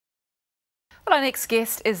Well, our next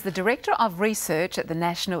guest is the Director of Research at the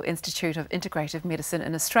National Institute of Integrative Medicine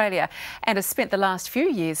in Australia and has spent the last few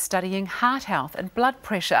years studying heart health and blood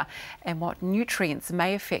pressure and what nutrients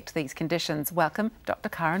may affect these conditions. Welcome, Dr.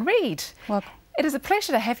 Karin Ried. Welcome. It is a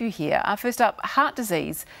pleasure to have you here. First up, heart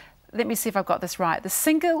disease. Let me see if I've got this right. The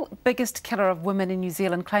single biggest killer of women in New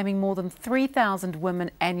Zealand, claiming more than 3,000 women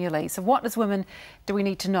annually. So what as women do we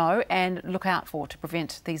need to know and look out for to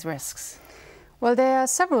prevent these risks? Well, there are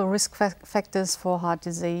several risk factors for heart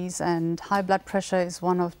disease, and high blood pressure is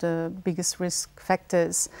one of the biggest risk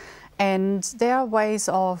factors. And there are ways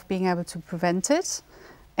of being able to prevent it.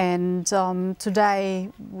 And today,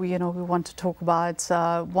 we want to talk about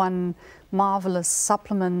one marvelous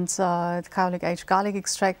supplement, the Kaolic Age garlic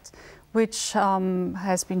extract, which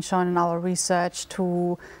has been shown in our research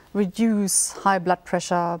to reduce high blood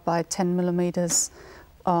pressure by 10 millimeters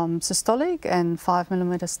systolic and 5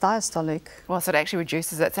 millimeters diastolic. Well, so it actually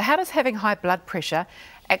reduces it. So how does having high blood pressure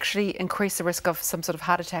actually increase the risk of some sort of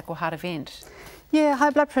heart attack or heart event? Yeah,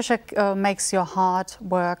 high blood pressure makes your heart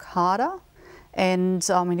work harder, and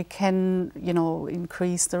it can,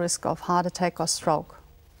 increase the risk of heart attack or stroke.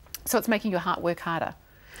 So it's making your heart work harder.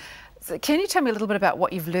 So can you tell me a little bit about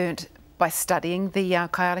what you've learned by studying the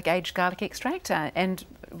Kaolic Age garlic extract and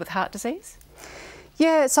with heart disease?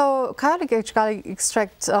 Yeah, so Kaolic Age garlic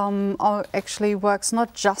extract actually works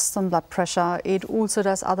not just on blood pressure, it also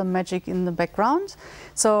does other magic in the background.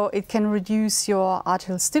 So it can reduce your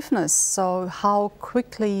arterial stiffness, so how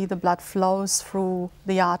quickly the blood flows through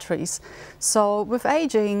the arteries. So with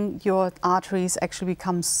aging, your arteries actually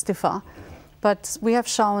become stiffer. But we have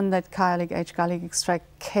shown that Kaolic Age garlic extract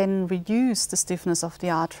can reduce the stiffness of the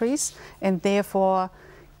arteries and therefore,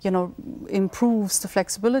 improves the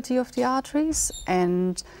flexibility of the arteries,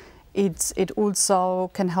 and it also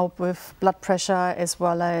can help with blood pressure as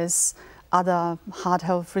well as other heart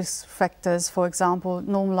health risk factors. For example,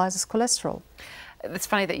 normalizes cholesterol. It's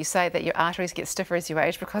funny that you say that your arteries get stiffer as you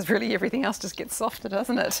age, because really everything else just gets softer,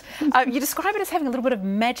 doesn't it? You describe it as having a little bit of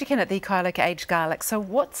magic in it, the Kaolic Age garlic. So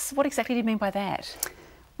what exactly do you mean by that?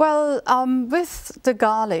 Well, with the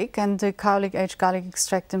garlic and the Kaolic Age garlic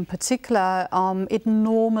extract in particular, it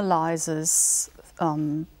normalizes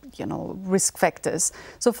risk factors.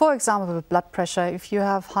 So for example, with blood pressure, if you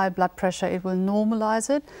have high blood pressure, it will normalize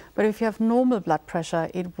it. But if you have normal blood pressure,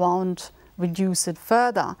 it won't reduce it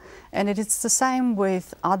further. And it's the same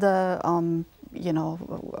with other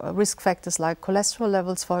risk factors like cholesterol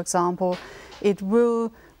levels, for example. It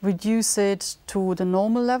will reduce it to the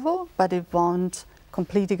normal level, but it won't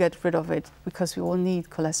completely get rid of it, because we all need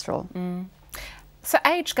cholesterol. So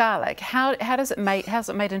aged garlic, how is it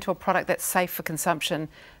made into a product that's safe for consumption,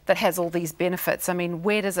 that has all these benefits? I mean,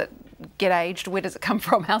 where does it get aged? Where does it come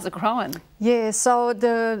from? How's it growing? Yeah, so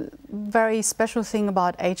the very special thing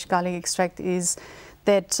about aged garlic extract is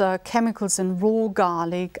that chemicals in raw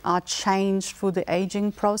garlic are changed through the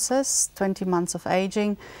aging process, 20 months of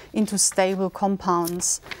aging, into stable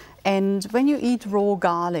compounds. And when you eat raw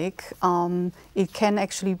garlic, it can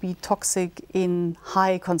actually be toxic in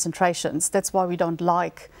high concentrations. That's why we don't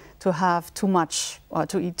like to have too much or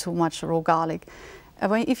to eat too much raw garlic.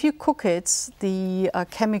 If you cook it, the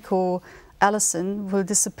chemical allicin will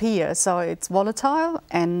disappear. So it's volatile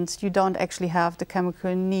and you don't actually have the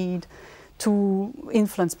chemical need to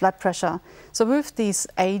influence blood pressure. So with this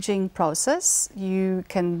aging process, you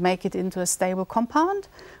can make it into a stable compound,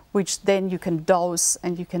 which then you can dose,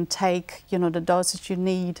 and you can take the dosage you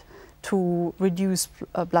need to reduce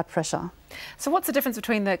blood pressure. So what's the difference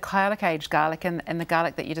between the Kaolic Age garlic and the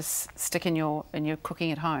garlic that you just stick in your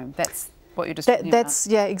cooking at home? That's what you're just talking about? That's,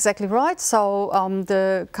 yeah, exactly right. So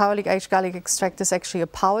the Kaolic Age garlic extract is actually a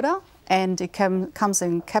powder, and it comes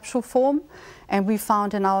in capsule form. And we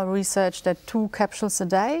found in our research that 2 capsules a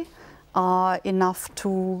day are enough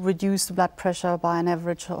to reduce the blood pressure by an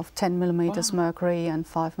average of 10 millimeters mercury and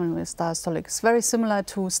 5 millimeters diastolic. It's very similar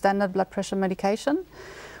to standard blood pressure medication.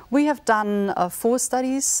 We have done 4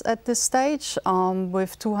 studies at this stage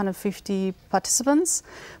with 250 participants,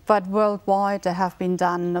 but worldwide there have been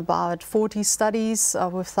done about 40 studies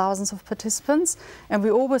with thousands of participants, and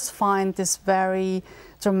we always find this very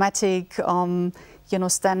dramatic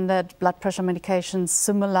standard blood pressure medications,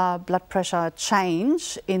 similar blood pressure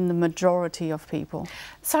change in the majority of people.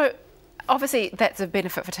 So obviously that's a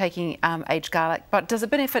benefit for taking aged garlic, but does it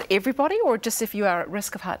benefit everybody or just if you are at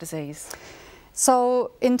risk of heart disease?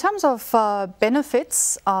 So in terms of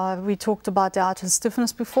benefits, we talked about the arterial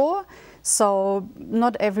stiffness before. So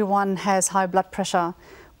not everyone has high blood pressure,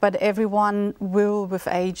 but everyone will, with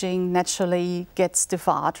aging, naturally get stiff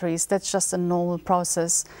arteries. That's just a normal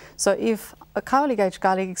process. So if a cowlick aged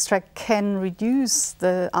garlic extract can reduce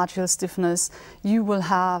the arterial stiffness, you will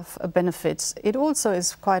have a benefit. It also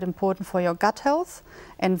is quite important for your gut health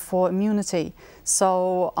and for immunity.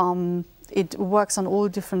 So it works on all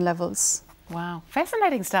different levels. Wow,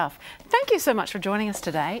 fascinating stuff. Thank you so much for joining us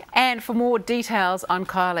today. And for more details on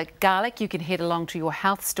cowlick garlic, you can head along to your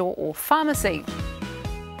health store or pharmacy.